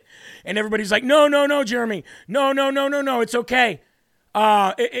incited it. And everybody's like, no, Jeremy. No, it's okay.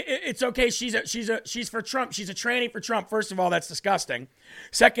 It's okay. She's for Trump. She's a tranny for Trump. First of all, that's disgusting.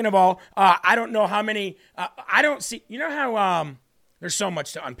 Second of all, I don't know how many, I don't see, you know how, there's so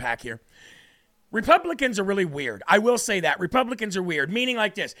much to unpack here. Republicans are really weird. I will say that. Republicans are weird, meaning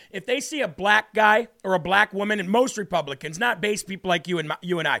like this. If they see a black guy or a black woman, and most Republicans, not base people like you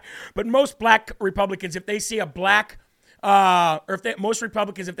and I, but most black Republicans, if they see a black or most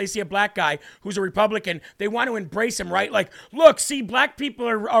Republicans, if they see a black guy who's a Republican, they want to embrace him, right? Like, look, see, black people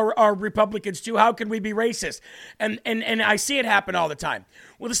are Republicans too. How can we be racist? And I see it happen all the time.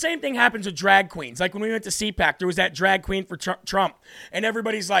 Well, the same thing happens with drag queens. Like when we went to CPAC, there was that drag queen for Trump, and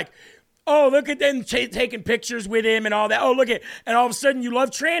everybody's like, oh, look at them taking pictures with him and all that. Oh, look at, and all of a sudden you love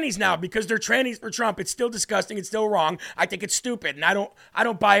trannies now because they're trannies for Trump. It's still disgusting. It's still wrong. I think it's stupid, and I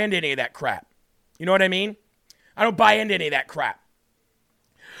don't buy into any of that crap. You know what I mean? I don't buy into any of that crap.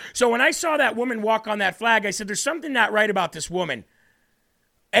 So when I saw that woman walk on that flag, I said, there's something not right about this woman.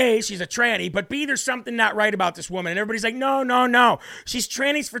 A, she's a tranny, but B, there's something not right about this woman. And everybody's like, no. She's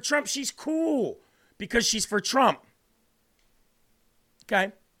trannies for Trump. She's cool because she's for Trump.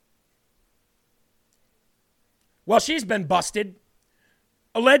 Okay. Well, she's been busted.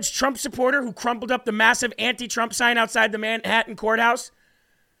 Alleged Trump supporter who crumpled up the massive anti-Trump sign outside the Manhattan courthouse.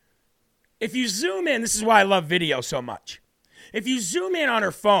 If you zoom in, this is why I love video so much. If you zoom in on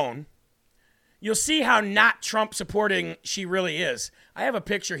her phone, you'll see how not Trump supporting she really is. I have a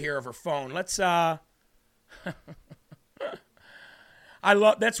picture here of her phone. Let's that's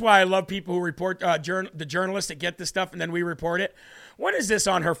why I love people who report the journalists that get this stuff and then we report it. What is this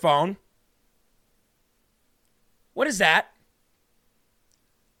on her phone? What is that?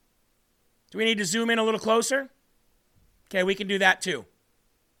 Do we need to zoom in a little closer? Okay, we can do that too.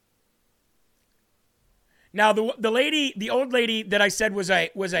 Now, the old lady that I said was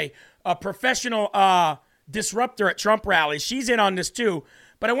a professional disruptor at Trump rallies, she's in on this too.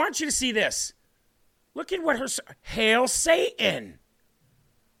 But I want you to see this. Look at what her, Hail Satan.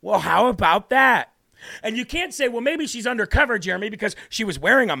 Well, how about that? And you can't say, well, maybe she's undercover, Jeremy, because she was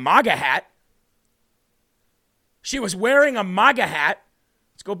wearing a MAGA hat. She was wearing a MAGA hat.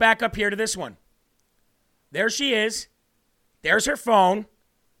 Let's go back up here to this one. There she is. There's her phone.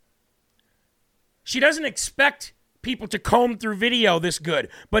 She doesn't expect people to comb through video this good,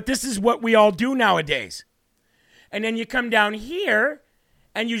 but this is what we all do nowadays. And then you come down here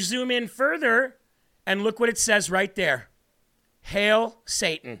and you zoom in further and look what it says right there. Hail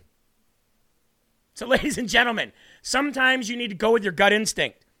Satan. So ladies and gentlemen, sometimes you need to go with your gut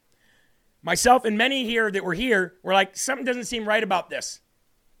instinct. Myself and many here that were here were like, something doesn't seem right about this.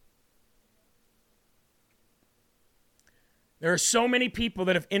 There are so many people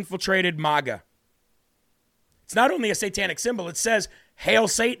that have infiltrated MAGA. It's not only a satanic symbol, it says Hail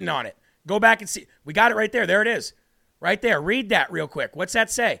Satan on it. Go back and see. We got it right there. There it is. Right there. Read that real quick. What's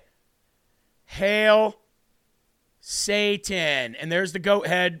that say? Hail Satan. And there's the goat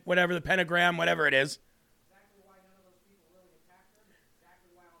head, whatever, the pentagram, whatever it is.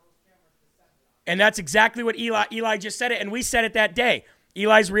 And that's exactly what Eli just said it, and we said it that day.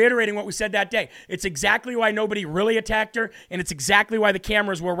 Eli's reiterating what we said that day. It's exactly why nobody really attacked her, and it's exactly why the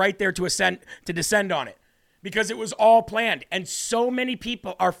cameras were right there to descend on it. Because it was all planned, and so many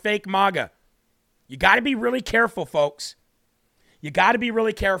people are fake MAGA. You got to be really careful, folks. You got to be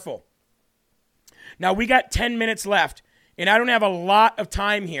really careful. Now, we got 10 minutes left, and I don't have a lot of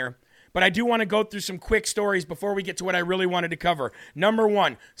time here, but I do want to go through some quick stories before we get to what I really wanted to cover. Number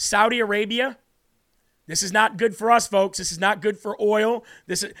one, Saudi Arabia. This is not good for us, folks. This is not good for oil.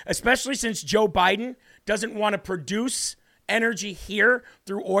 Especially since Joe Biden doesn't want to produce energy here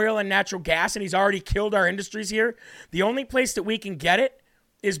through oil and natural gas, and he's already killed our industries here. The only place that we can get it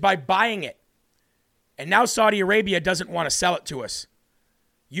is by buying it. And now Saudi Arabia doesn't want to sell it to us.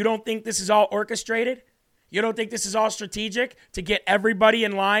 You don't think this is all orchestrated? You don't think this is all strategic to get everybody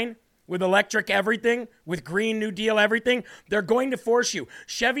in line with electric everything, with Green New Deal everything? They're going to force you.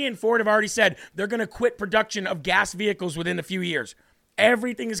 Chevy and Ford have already said they're going to quit production of gas vehicles within a few years.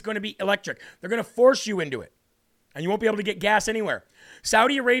 Everything is going to be electric. They're going to force you into it. And you won't be able to get gas anywhere.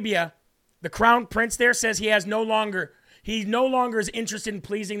 Saudi Arabia, the crown prince there says he no longer is interested in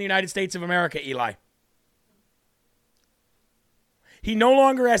pleasing the United States of America, Eli. He no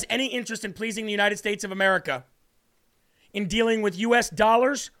longer has any interest in pleasing the United States of America in dealing with U.S.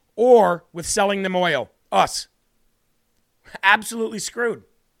 dollars or with selling them oil. Us. Absolutely screwed.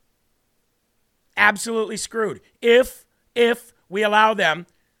 Absolutely screwed. If we allow them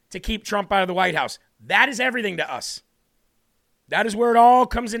to keep Trump out of the White House. That is everything to us. That is where it all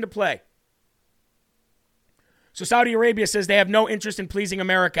comes into play. So Saudi Arabia says they have no interest in pleasing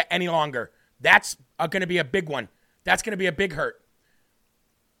America any longer. That's going to be a big one. That's going to be a big hurt.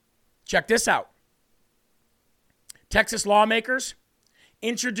 Check this out. Texas lawmakers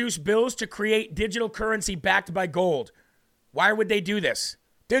introduce bills to create digital currency backed by gold. Why would they do this?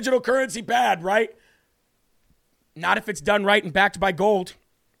 Digital currency bad, right? Not if it's done right and backed by gold.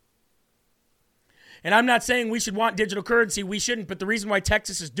 And I'm not saying we should want digital currency. We shouldn't. But the reason why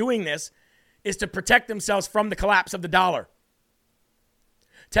Texas is doing this is to protect themselves from the collapse of the dollar.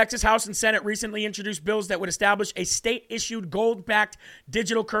 Texas House and Senate recently introduced bills that would establish a state-issued gold-backed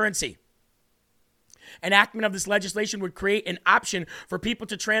digital currency. Enactment of this legislation would create an option for people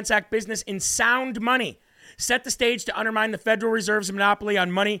to transact business in sound money, set the stage to undermine the Federal Reserve's monopoly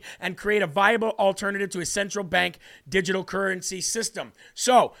on money, and create a viable alternative to a central bank digital currency system.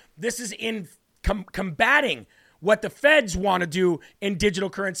 So this is in combating what the feds want to do in digital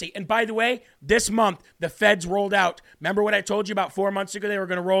currency. And by the way, this month, the feds rolled out. Remember what I told you about 4 months ago? They were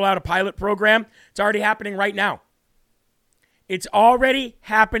going to roll out a pilot program. It's already happening right now. It's already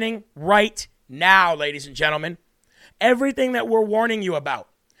happening right now, ladies and gentlemen. Everything that we're warning you about.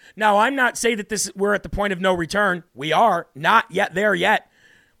 Now, I'm not saying that we're at the point of no return. We are not yet there yet.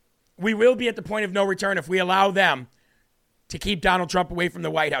 We will be at the point of no return if we allow them to keep Donald Trump away from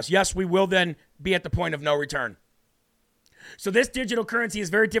the White House. Yes, we will then be at the point of no return. So this digital currency is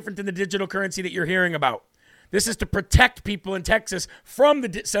very different than the digital currency that you're hearing about. This is to protect people in Texas from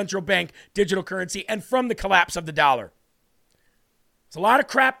the central bank digital currency and from the collapse of the dollar. There's a lot of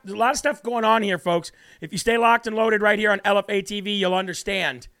crap, there's a lot of stuff going on here, folks. If you stay locked and loaded right here on LFA TV, you'll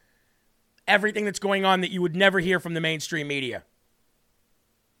understand everything that's going on that you would never hear from the mainstream media.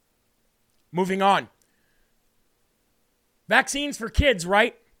 Moving on. Vaccines for kids,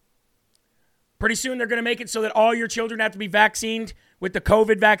 right? Pretty soon they're going to make it so that all your children have to be vaccinated with the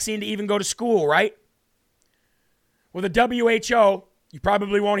COVID vaccine to even go to school, right? Well, the WHO, you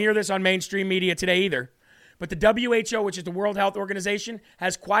probably won't hear this on mainstream media today either, but the WHO, which is the World Health Organization,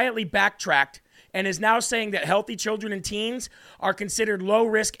 has quietly backtracked and is now saying that healthy children and teens are considered low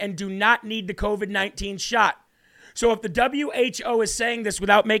risk and do not need the COVID-19 shot. So if the WHO is saying this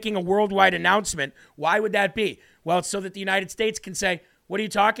without making a worldwide announcement, why would that be? Well, it's so that the United States can say, what are you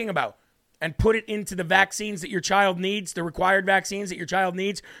talking about? And put it into the vaccines that your child needs, the required vaccines that your child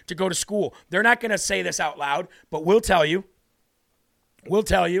needs to go to school. They're not going to say this out loud, but we'll tell you. We'll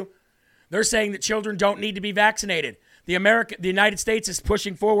tell you. They're saying that children don't need to be vaccinated. The United States is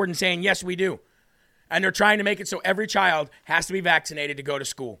pushing forward and saying, yes, we do. And they're trying to make it so every child has to be vaccinated to go to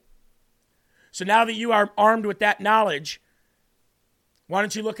school. So now that you are armed with that knowledge, why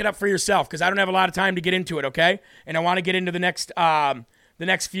don't you look it up for yourself? Because I don't have a lot of time to get into it, okay? And I want to get into the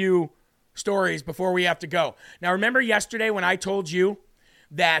next few stories before we have to go. Now, remember yesterday when I told you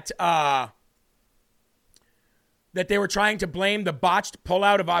that that they were trying to blame the botched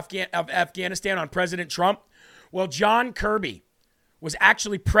pullout of Afghanistan on President Trump? Well, John Kirby was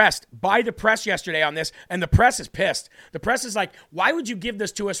actually pressed by the press yesterday on this, and the press is pissed. The press is like, why would you give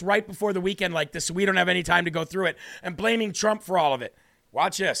this to us right before the weekend like this so we don't have any time to go through it, and blaming Trump for all of it?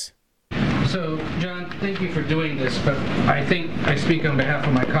 Watch this. So, John, thank you for doing this, but I think I speak on behalf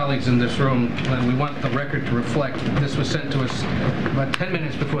of my colleagues in this room, and we want the record to reflect that this was sent to us about 10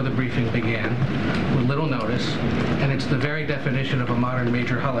 minutes before the briefing began, with little notice, and it's the very definition of a modern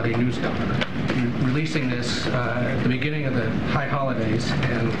major holiday news dump. You're releasing this at the beginning of the high holidays,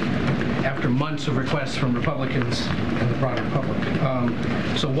 and after months of requests from Republicans and the broader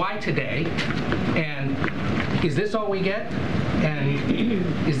public. So why today? And is this all we get? And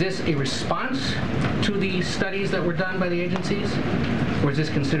is this a response to the studies that were done by the agencies? Or is this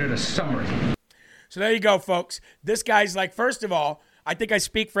considered a summary? So there you go, folks. This guy's like, first of all, I think I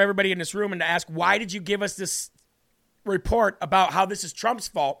speak for everybody in this room and to ask, why did you give us this report about how this is Trump's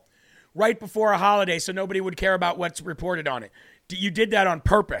fault right before a holiday so nobody would care about what's reported on it? You did that on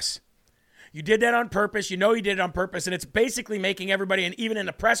purpose. You did that on purpose. You know you did it on purpose. And it's basically making everybody, and even in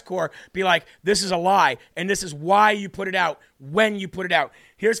the press corps, be like, this is a lie. And this is why you put it out, when you put it out.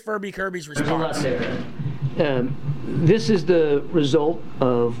 Here's Kirby's response. This is the result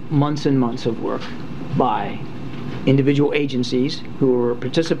of months and months of work by individual agencies who are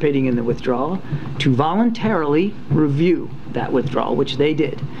participating in the withdrawal to voluntarily review that withdrawal, which they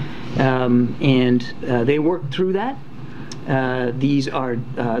did. And they worked through that. These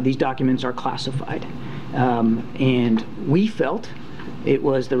documents are classified, and we felt it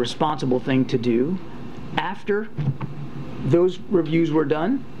was the responsible thing to do after those reviews were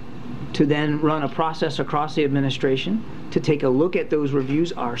done to then run a process across the administration to take a look at those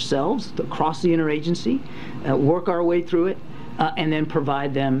reviews ourselves across the interagency, work our way through it, and then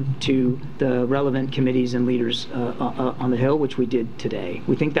provide them to the relevant committees and leaders on the Hill, which we did today.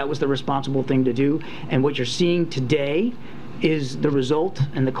 We think that was the responsible thing to do, and what you're seeing today is the result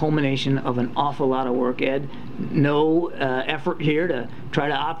and the culmination of an awful lot of work, Ed. No effort here to try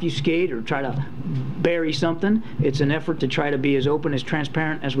to obfuscate or try to bury something. It's an effort to try to be as open, as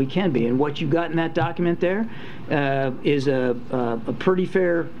transparent as we can be. And what you got in that document there is a pretty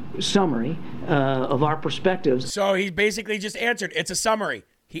fair summary of our perspectives. So he basically just answered, it's a summary.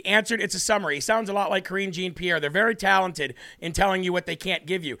 He answered, it's a summary. He sounds a lot like Karine Jean-Pierre. They're very talented in telling you what they can't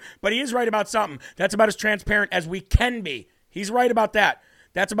give you. But he is right about something. That's about as transparent as we can be. He's right about that.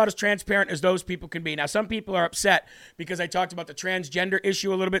 That's about as transparent as those people can be. Now, some people are upset because I talked about the transgender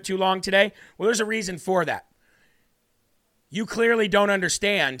issue a little bit too long today. Well, there's a reason for that. You clearly don't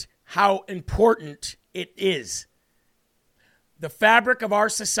understand how important it is. The fabric of our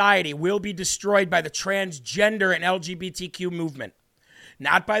society will be destroyed by the transgender and LGBTQ movement.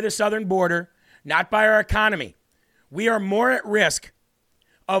 Not by the southern border, not by our economy. We are more at risk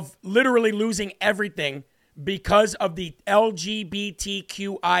of literally losing everything because of the LGBTQIA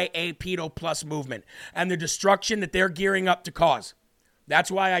pedo plus movement and the destruction that they're gearing up to cause.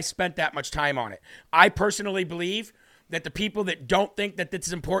 That's why I spent that much time on it. I personally believe that the people that don't think that this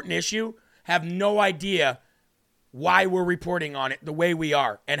is an important issue have no idea why we're reporting on it the way we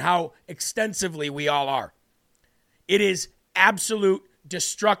are and how extensively we all are. It is absolute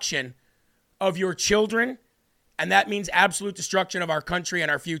destruction of your children, and that means absolute destruction of our country and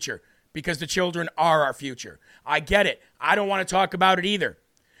our future, because the children are our future. I get it. I don't want to talk about it either.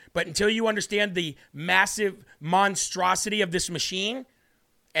 But until you understand the massive monstrosity of this machine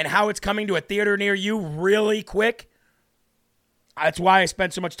and how it's coming to a theater near you really quick, that's why I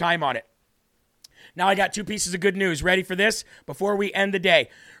spent so much time on it. Now I got two pieces of good news. Ready for this? Before we end the day.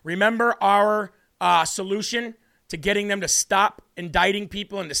 Remember our solution to getting them to stop indicting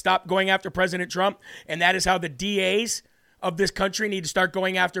people and to stop going after President Trump? And that is how the DAs of this country need to start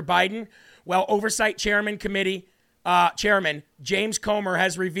going after Biden. Well, Oversight Chairman James Comer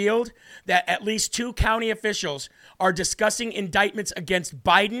has revealed that at least 2 county officials are discussing indictments against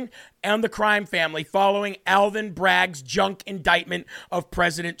Biden and the crime family following Alvin Bragg's junk indictment of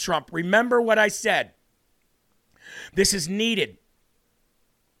President Trump. Remember what I said. This is needed.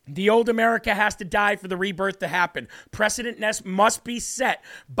 The old America has to die for the rebirth to happen. Precedent must be set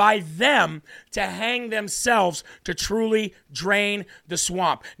by them to hang themselves to truly drain the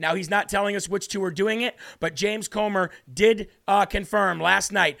swamp. Now, he's not telling us which 2 are doing it, but James Comer did confirm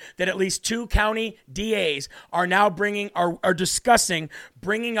last night that at least 2 county DAs are now discussing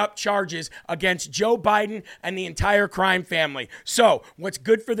bringing up charges against Joe Biden and the entire crime family. So, what's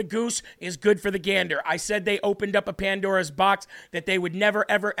good for the goose is good for the gander. I said they opened up a Pandora's box that they would never,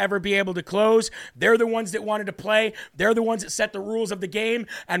 ever be able to close. They're the ones that wanted to play. They're the ones that set the rules of the game,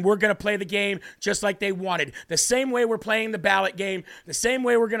 and we're going to play the game just like they wanted. The same way we're playing the ballot game, the same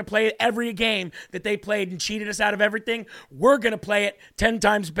way we're going to play every game that they played and cheated us out of everything, we're going to play it 10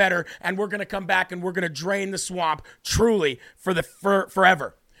 times better, and we're going to come back and we're going to drain the swamp truly for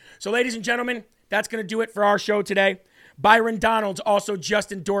forever. So, ladies and gentlemen, that's going to do it for our show today. Byron Donalds also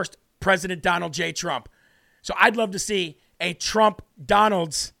just endorsed President Donald J. Trump. So I'd love to see a Trump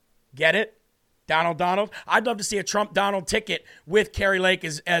Donalds, get it? Donald. I'd love to see a Trump Donald ticket with Kari Lake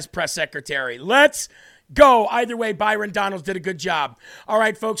as press secretary. Let's go. Either way, Byron Donalds did a good job. All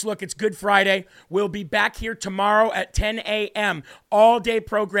right, folks, look, it's Good Friday. We'll be back here tomorrow at 10 a.m. All-day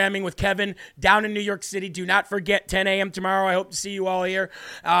programming with Kevin down in New York City. Do not forget, 10 a.m. tomorrow. I hope to see you all here.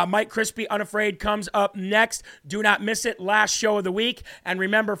 Mike Crispy, Unafraid, comes up next. Do not miss it. Last show of the week. And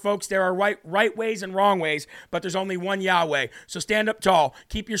remember, folks, there are right ways and wrong ways, but there's only one Yahweh. So stand up tall.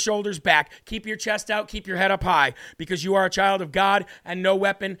 Keep your shoulders back. Keep your chest out. Keep your head up high, because you are a child of God, and no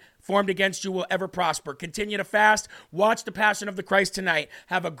weapon formed against you will ever prosper. Continue to fast. Watch The Passion of the Christ tonight.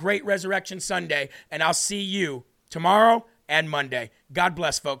 Have a great Resurrection Sunday, and I'll see you tomorrow and Monday. God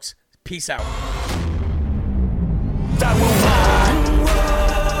bless, folks. Peace out.